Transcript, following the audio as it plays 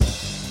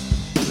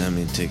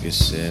Let me take a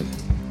sip.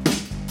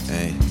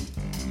 Hey,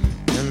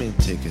 let me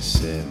take a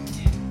sip.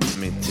 Let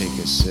me take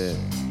a sip.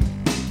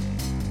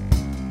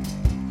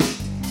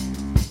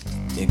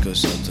 It goes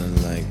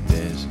something like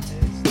this.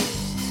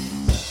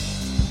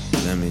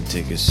 Let me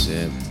take a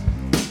sip.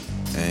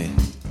 Hey,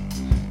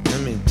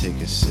 let me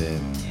take a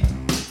sip.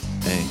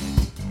 Hey,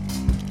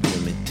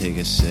 let me take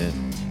a sip.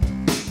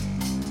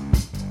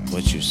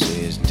 What you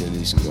say is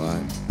dilly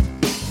squat.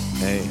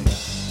 Hey,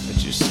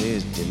 what you say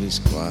is dilly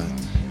squat.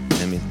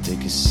 Let me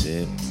take a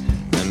sip.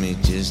 Let me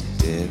just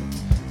dip.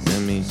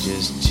 Let me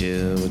just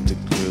chill with the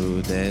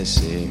crew,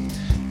 that's it.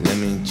 Let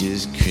me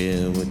just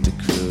grill with the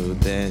crew,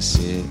 that's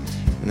it.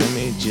 Let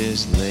me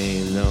just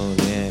lay low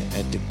there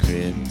at the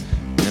crib.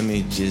 Let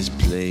me just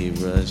play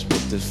Rush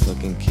with the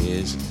fucking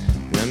kids.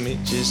 Let me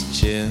just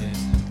chill.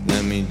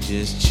 Let me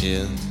just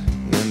chill.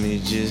 Let me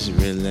just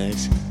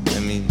relax.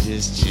 Let me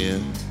just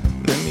chill.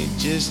 Let me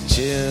just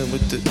chill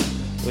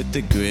with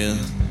the grill.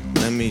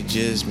 Let me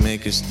just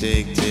make a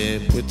steak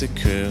dip with the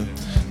crew.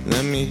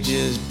 Let me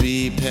just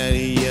be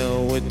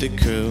patio with the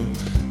crew.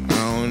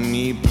 I don't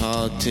need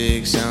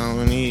politics, I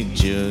don't need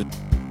juice.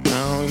 I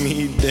don't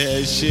need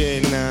that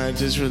shit, nah,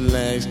 just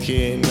relax,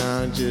 kid.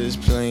 Nah, I'm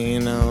just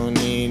playing, I don't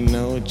need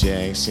no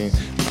Jackson.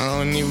 I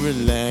don't need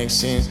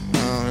relaxing,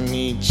 I don't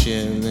need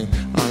chillin'.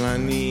 All I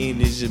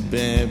need is a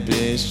bad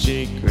bitch,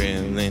 straight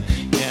grillin'.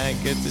 Yeah, I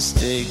got the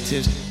steak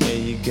tips, yeah,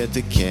 you got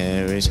the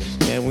carrots.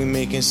 Yeah, we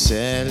making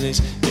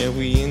salads, yeah,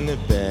 we in the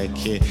back,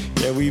 kid.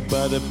 Yeah, we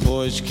by the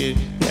porch, kid.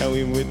 Yeah,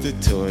 we with the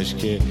torch,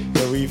 kid.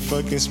 Yeah, we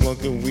fucking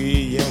smoking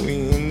weed, yeah, we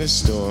in the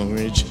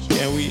storage.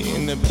 Yeah, we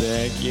in the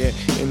back, yeah,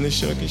 in the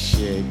shucking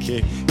shit,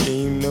 kid. Yeah,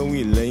 you know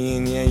we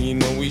layin', yeah, you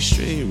know we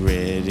straight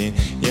reddin'.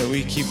 Yeah,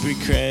 we keep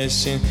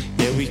recrashing,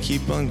 yeah, we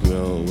keep on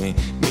growing.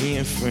 Me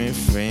and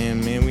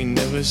Fram, man, we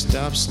never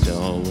stop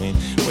stalling.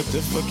 What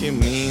the fuck it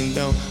mean,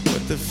 though?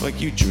 What the fuck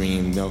you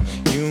dream, though?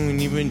 You don't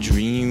even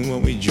dream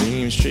what we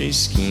dream, straight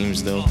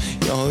schemes, though.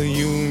 All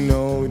you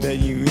know that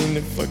you in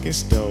the fucking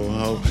stove,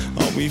 ho.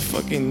 All we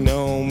fucking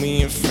know,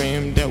 me and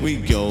Fram, that we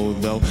go,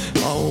 though.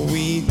 All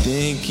we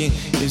thinking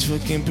is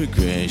fucking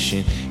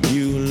progression.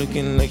 You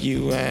looking like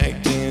you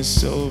acting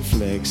so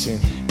flexing,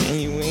 and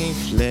you ain't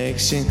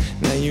flexing,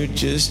 now you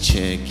just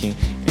checking.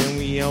 And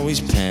we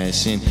always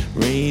passing,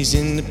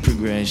 raising the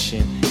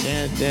progression.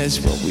 Yeah, that's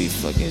what we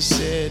fucking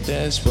said,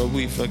 that's what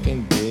we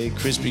fucking did.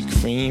 Krispy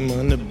Kreme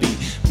on the beat,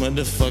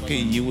 motherfucker,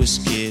 you a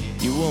skid.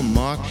 You a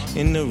mark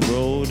in the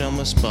road, I'm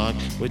a spark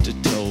with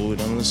the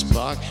toad. I'm the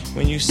spark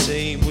when you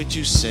say what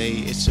you say,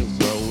 it's a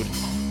road.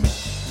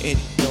 It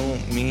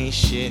don't mean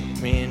shit,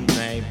 man,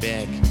 right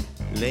back.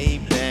 Lay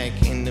back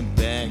in the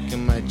back of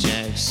my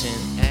Jackson.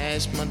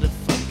 Ass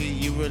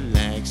motherfucker, you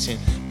relaxing.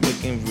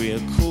 Looking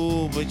real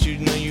cool, but you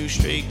know you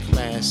straight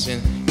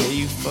classin'. Yeah,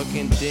 you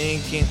fucking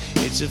thinking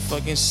it's a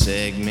fucking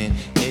segment.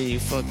 Yeah, you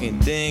fucking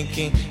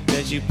thinking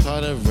that you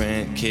part of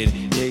Rent, kid.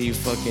 Yeah, you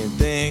fucking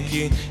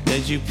thinking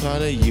that you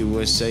part of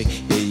USA.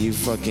 Yeah, you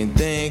fucking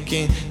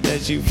thinking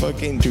that you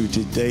fucking true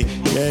today.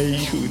 Yeah,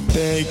 you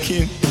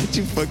thinking that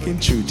you fucking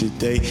true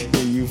today.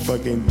 Yeah, you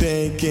fucking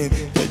thinking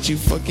that you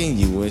fucking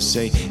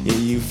USA. Yeah,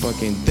 you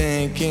fucking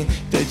thinking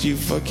that you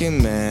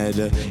fucking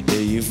matter. Yeah,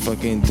 you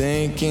fucking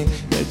thinking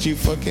that you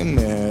fucking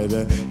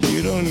matter.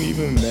 You don't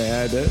even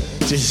matter.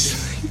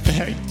 Just lay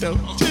back though.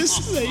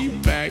 Just lay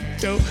back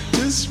though.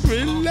 Just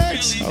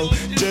relax, ho.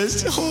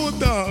 Just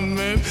hold on,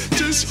 man.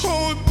 Just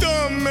hold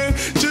on, man.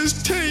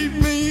 Just take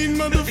me,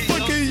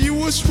 motherfucker. You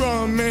was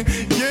wrong, man.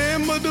 Yeah,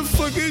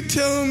 motherfucker,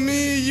 tell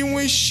me you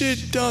ain't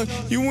shit, dog.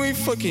 You ain't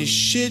fucking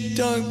shit,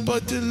 dog.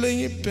 But to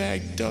lay it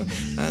back, dog.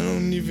 I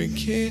don't even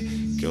care.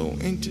 Go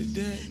into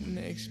that.